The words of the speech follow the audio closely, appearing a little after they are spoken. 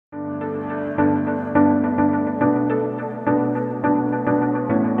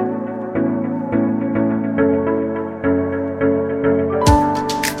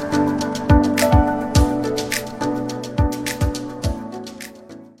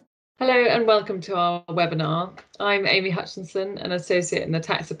Hello and welcome to our webinar. I'm Amy Hutchinson, an associate in the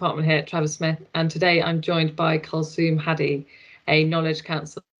tax department here at Travers Smith, and today I'm joined by Kulsoom Hadi, a knowledge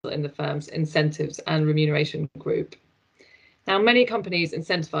counsel in the firm's incentives and remuneration group. Now, many companies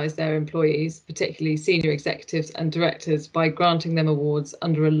incentivise their employees, particularly senior executives and directors, by granting them awards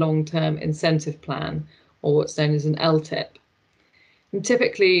under a long-term incentive plan, or what's known as an LTIP. And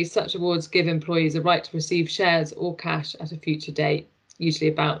typically, such awards give employees a right to receive shares or cash at a future date,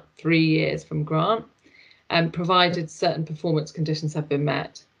 usually about 3 years from grant, and provided certain performance conditions have been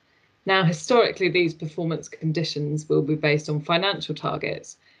met. Now, historically, these performance conditions will be based on financial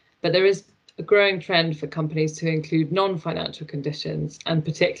targets, but there is a growing trend for companies to include non-financial conditions, and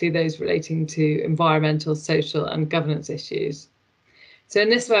particularly those relating to environmental, social, and governance issues. So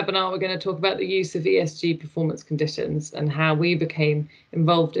in this webinar, we're going to talk about the use of ESG performance conditions and how we became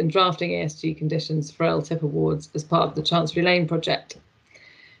involved in drafting ESG conditions for LTIP awards as part of the Chancery Lane project.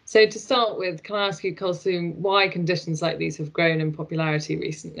 So to start with, can I ask you, Kulsoom, why conditions like these have grown in popularity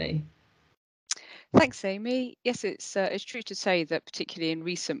recently? Thanks, Amy. Yes, it's true to say that particularly in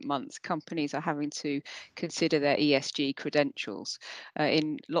recent months, companies are having to consider their ESG credentials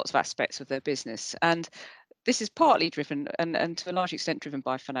in lots of aspects of their business. And this is partly driven and to a large extent driven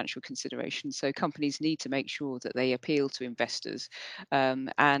by financial considerations. So companies need to make sure that they appeal to investors,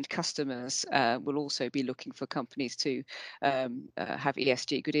 and customers will also be looking for companies to have good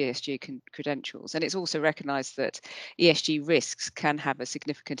ESG credentials. And it's also recognised that ESG risks can have a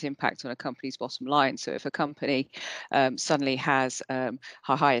significant impact on a company's bottom line. So if a company suddenly has a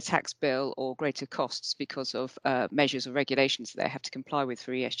higher tax bill or greater costs because of measures or regulations that they have to comply with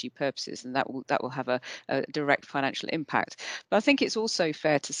for ESG purposes, then that will have a direct financial impact. But I think it's also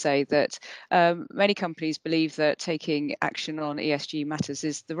fair to say that many companies believe that taking action on ESG matters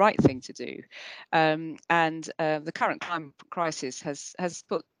is the right thing to do. And the current climate crisis has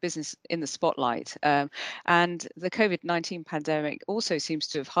put business in the spotlight. And the COVID-19 pandemic also seems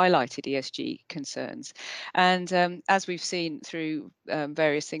to have highlighted ESG concerns. And as we've seen through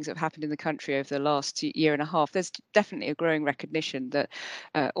various things that have happened in the country over the last year and a half, there's definitely a growing recognition that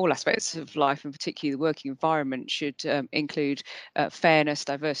all aspects of life, and particularly the working environment, should include fairness,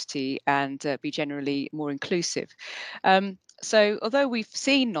 diversity, and be generally more inclusive. So although we've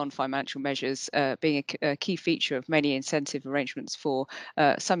seen non-financial measures being a key feature of many incentive arrangements for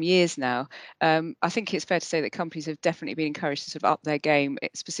some years now, I think it's fair to say that companies have definitely been encouraged to sort of up their game,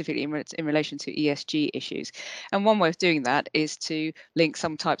 specifically in relation to ESG issues. And one way of doing that is to link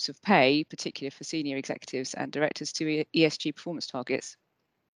some types of pay, particularly for senior executives and directors, to ESG performance targets.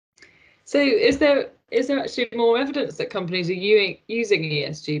 So is there actually more evidence that companies are using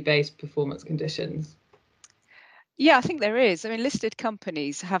ESG-based performance conditions? Yeah, I think there is. I mean, listed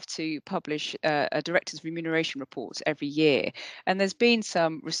companies have to publish a director's remuneration report every year. And there's been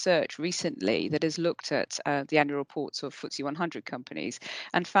some research recently that has looked at the annual reports of FTSE 100 companies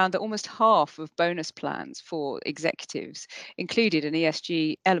and found that almost half of bonus plans for executives included an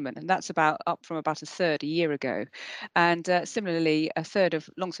ESG element. And that's up from about a third a year ago. And similarly, a third of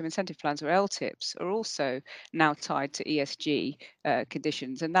long-term incentive plans, or LTIPs, are also now tied to ESG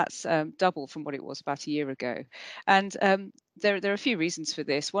conditions. And that's double from what it was about a year ago. And there are a few reasons for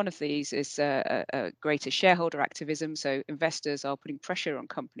this. One of these is a greater shareholder activism. So investors are putting pressure on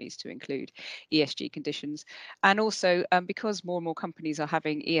companies to include ESG conditions. And also because more and more companies are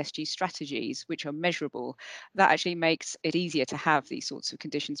having ESG strategies which are measurable, that actually makes it easier to have these sorts of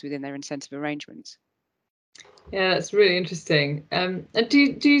conditions within their incentive arrangements. Yeah, that's really interesting. And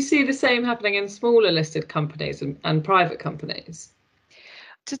do you see the same happening in smaller listed companies and private companies?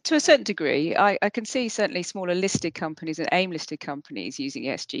 To a certain degree, I can see certainly smaller listed companies and AIM listed companies using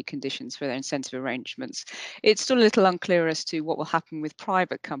ESG conditions for their incentive arrangements. It's still a little unclear as to what will happen with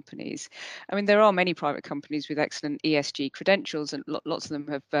private companies. I mean, there are many private companies with excellent ESG credentials, and lots of them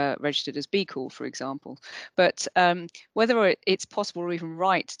have registered as B Corp, for example. But whether it's possible or even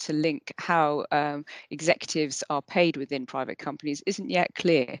right to link how executives are paid within private companies isn't yet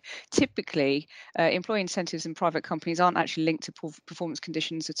clear. Typically, employee incentives in private companies aren't actually linked to performance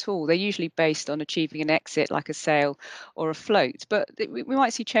conditions at all. They're usually based on achieving an exit, like a sale or a float. But we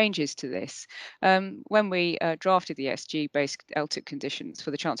might see changes to this. When we drafted the ESG-based LTIP conditions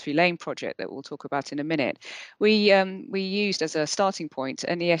for the Chancery Lane project that we'll talk about in a minute, we used as a starting point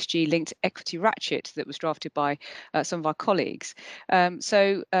an ESG-linked equity ratchet that was drafted by some of our colleagues.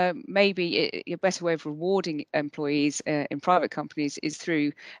 So maybe a better way of rewarding employees in private companies is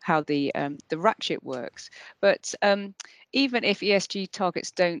through how the ratchet works. But even if ESG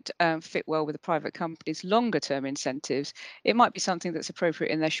targets don't fit well with the private company's longer term incentives, it might be something that's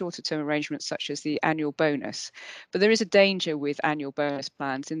appropriate in their shorter term arrangements, such as the annual bonus. But there is a danger with annual bonus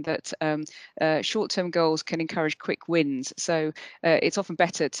plans in that short term goals can encourage quick wins. So it's often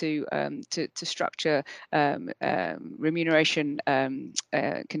better to structure remuneration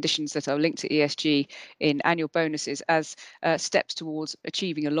conditions that are linked to ESG in annual bonuses as steps towards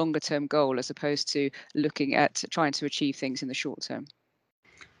achieving a longer term goal, as opposed to looking at trying to achieve things in the short term.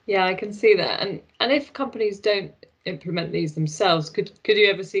 Yeah, I can see that. And if companies don't implement these themselves, could you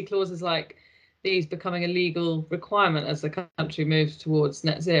ever see clauses like these becoming a legal requirement as the country moves towards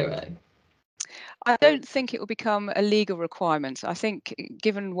net zero? I don't think it will become a legal requirement. I think,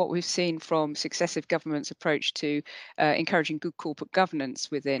 given what we've seen from successive governments' approach to encouraging good corporate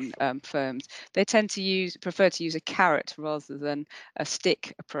governance within firms, they tend to prefer to use a carrot rather than a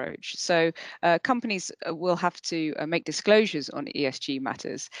stick approach. So companies will have to make disclosures on ESG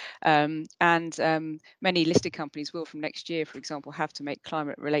matters, and many listed companies will, from next year, for example, have to make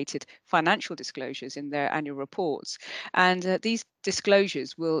climate-related financial disclosures in their annual reports, and these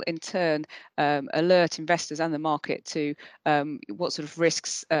disclosures will in turn alert investors and the market to what sort of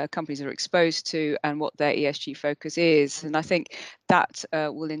risks companies are exposed to and what their ESG focus is. And I think that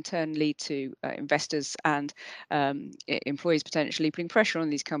will in turn lead to investors and employees potentially putting pressure on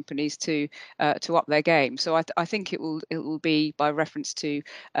these companies to up their game. So I think it will be by reference to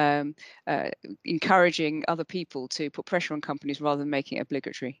encouraging other people to put pressure on companies rather than making it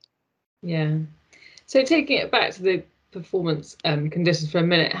obligatory. Yeah. So taking it back to the performance conditions for a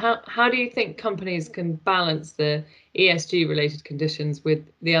minute, how do you think companies can balance the ESG related conditions with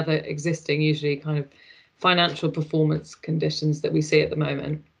the other existing, usually kind of financial performance conditions that we see at the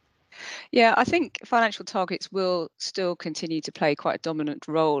moment? Yeah, I think financial targets will still continue to play quite a dominant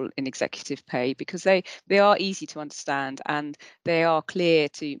role in executive pay because they are easy to understand and they are clear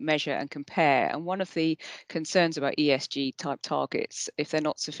to measure and compare. And one of the concerns about ESG type targets, if they're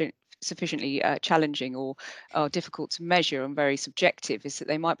not sufficiently challenging or difficult to measure and very subjective, is that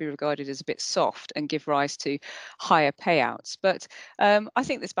they might be regarded as a bit soft and give rise to higher payouts. But I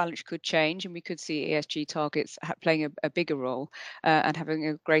think this balance could change and we could see ESG targets playing a bigger role and having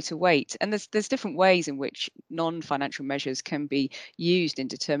a greater weight. And there's different ways in which non-financial measures can be used in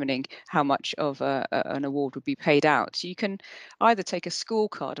determining how much of an award would be paid out. So you can either take a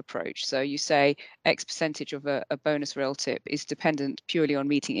scorecard approach. So you say X percentage of a bonus or LTIP is dependent purely on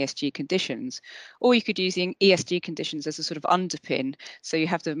meeting ESG conditions, or you could use the ESG conditions as a sort of underpin. So you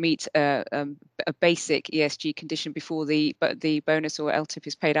have to meet a basic ESG condition before the bonus or LTIP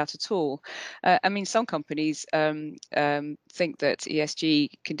is paid out at all. I mean, some companies think that ESG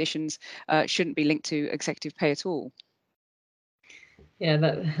conditions shouldn't be linked to executive pay at all.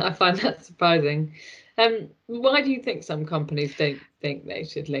 Yeah, I find that surprising. Why do you think some companies don't think they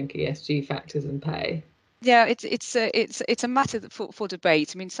should link ESG factors and pay? Yeah, it's a matter for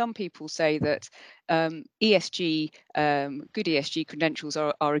debate. I mean, some people say that ESG, good ESG credentials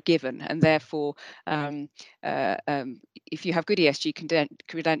are a given, and therefore, if you have good ESG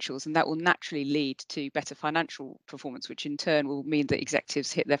credentials, then that will naturally lead to better financial performance, which in turn will mean that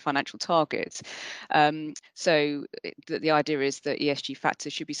executives hit their financial targets. So the idea is that ESG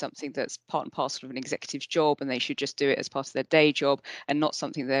factors should be something that's part and parcel of an executive's job, and they should just do it as part of their day job, and not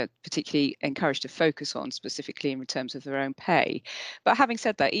something they're particularly encouraged to focus on specifically in terms of their own pay. But having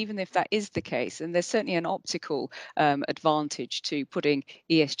said that, even if that is the case, and there's certainly an optical advantage to putting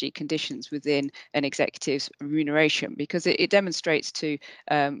ESG conditions within an executive's remuneration, because it demonstrates to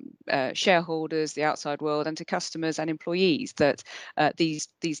shareholders, the outside world, and to customers and employees that these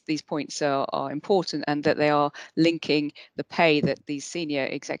points are important and that they are linking the pay that these senior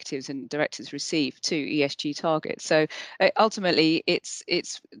executives and directors receive to ESG targets. So ultimately, it's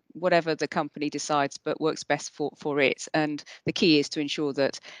whatever the company decides, but works best for it. And the key is to ensure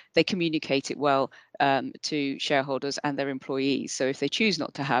that they communicate it well to shareholders and their employees. So if they choose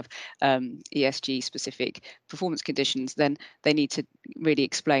not to have ESG specific performance conditions, then they need to really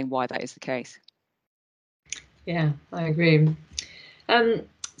explain why that is the case. Yeah, I agree.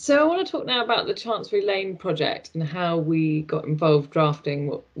 So I want to talk now about the Chancery Lane project and how we got involved drafting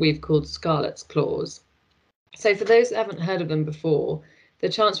what we've called Scarlett's Clause. So for those that haven't heard of them before, the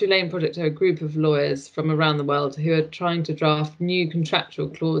Chancery Lane project are a group of lawyers from around the world who are trying to draft new contractual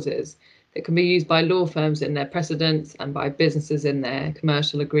clauses that can be used by law firms in their precedents and by businesses in their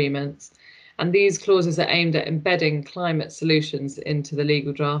commercial agreements. And these clauses are aimed at embedding climate solutions into the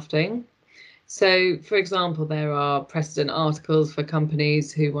legal drafting. So, for example, there are precedent articles for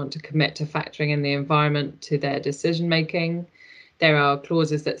companies who want to commit to factoring in the environment to their decision making. There are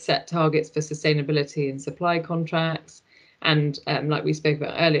clauses that set targets for sustainability in supply contracts. And like we spoke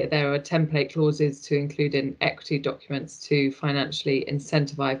about earlier, there are template clauses to include in equity documents to financially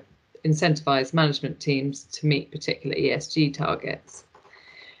incentivize management teams to meet particular ESG targets.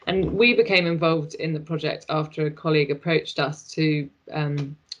 And we became involved in the project after a colleague approached us to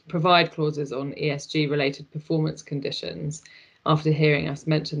provide clauses on ESG related performance conditions after hearing us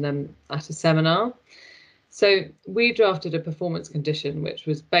mention them at a seminar. So we drafted a performance condition which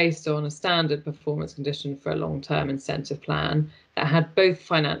was based on a standard performance condition for a long-term incentive plan that had both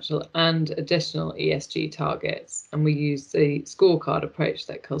financial and additional ESG targets. And we used the scorecard approach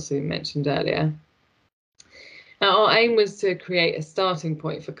that Kulsoom mentioned earlier. Now, our aim was to create a starting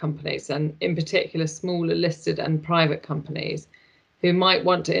point for companies, and in particular smaller listed and private companies who might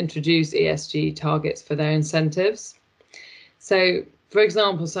want to introduce ESG targets for their incentives. So, for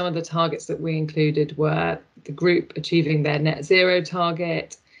example, some of the targets that we included were the group achieving their net zero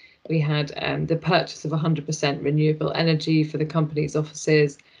target. We had the purchase of 100% renewable energy for the company's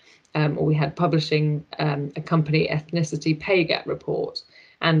offices, or we had publishing a company ethnicity pay gap report,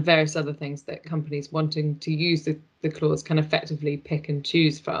 and various other things that companies wanting to use the clause can effectively pick and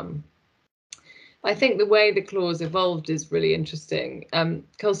choose from. I think the way the clause evolved is really interesting.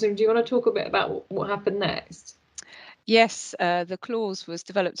 Kulsoom, do you want to talk a bit about what happened next? Yes, the clause was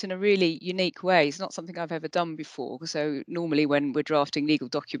developed in a really unique way. It's not something I've ever done before. So normally when we're drafting legal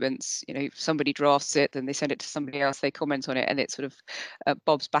documents, if somebody drafts it, then they send it to somebody else, they comment on it, and it sort of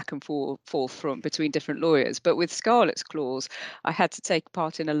bobs back and forth from between different lawyers. But with Scarlett's clause, I had to take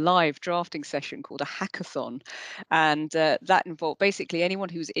part in a live drafting session called a hackathon. And that involved basically anyone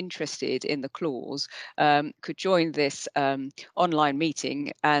who's interested in the clause could join this online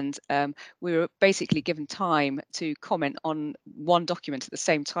meeting. And we were basically given time to comment on one document at the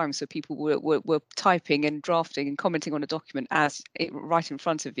same time, so people were typing and drafting and commenting on a document as right in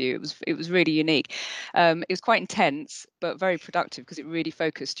front of you. It was really unique. It was quite intense but very productive because it really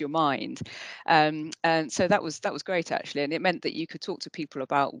focused your mind, and so that was great actually, and it meant that you could talk to people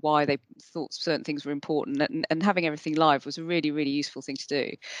about why they thought certain things were important, and having everything live was a really useful thing to do.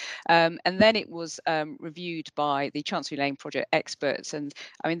 And then it was reviewed by the Chancery Lane project experts, and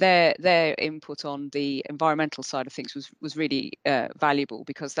I mean their input on the environmental side of things was really valuable,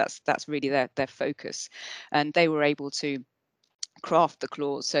 because that's really their focus, and they were able to craft the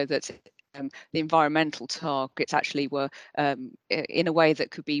clause so that the environmental targets actually were in a way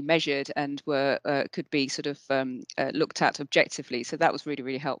that could be measured and could be sort of looked at objectively. So that was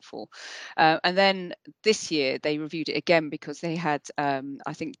really helpful. And then this year they reviewed it again because they had,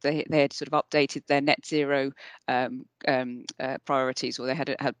 I think they had sort of updated their net zero priorities, or they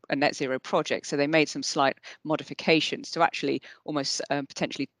had a net zero project. So they made some slight modifications to actually almost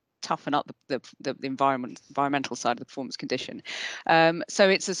potentially toughen up the environmental side of the performance condition. So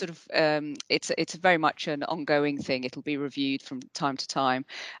it's a sort of it's very much an ongoing thing. It'll be reviewed from time to time,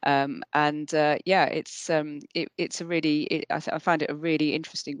 and yeah, it's a really I found it a really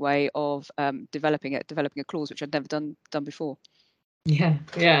interesting way of developing a clause which I'd never done before. Yeah,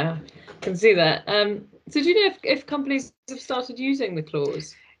 I can see that. So do you know if companies have started using the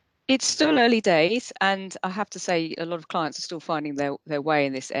clause? It's still early days, and I have to say a lot of clients are still finding their way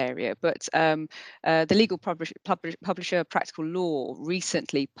in this area. But the legal publisher Practical Law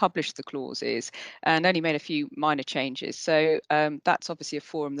recently published the clauses and only made a few minor changes. So that's obviously a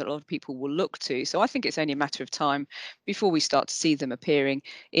forum that a lot of people will look to. So I think it's only a matter of time before we start to see them appearing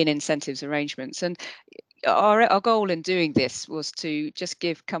in incentives arrangements. And our goal in doing this was to just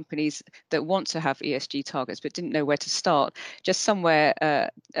give companies that want to have ESG targets but didn't know where to start, just somewhere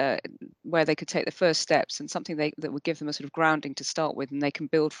where they could take the first steps, and something that would give them a sort of grounding to start with and they can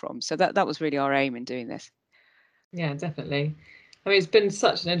build from. So that was really our aim in doing this. Yeah, definitely. I mean, it's been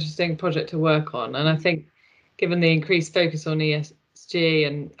such an interesting project to work on, and I think given the increased focus on ESG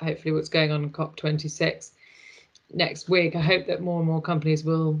and hopefully what's going on in COP26 next week, I hope that more and more companies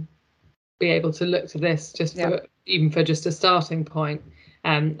will be able to look to this just for just a starting point.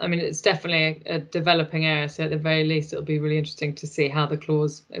 I mean, it's definitely a developing area, so at the very least it'll be really interesting to see how the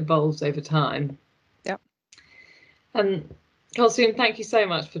clause evolves over time. Kulsoom, thank you so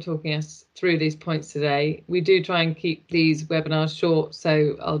much for talking us through these points today. We do try and keep these webinars short,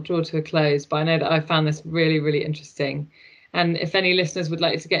 so I'll draw to a close, but I know that I found this really interesting. And if any listeners would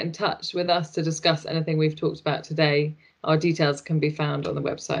like to get in touch with us to discuss anything we've talked about today, our details can be found on the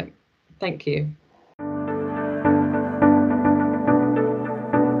website. Thank you.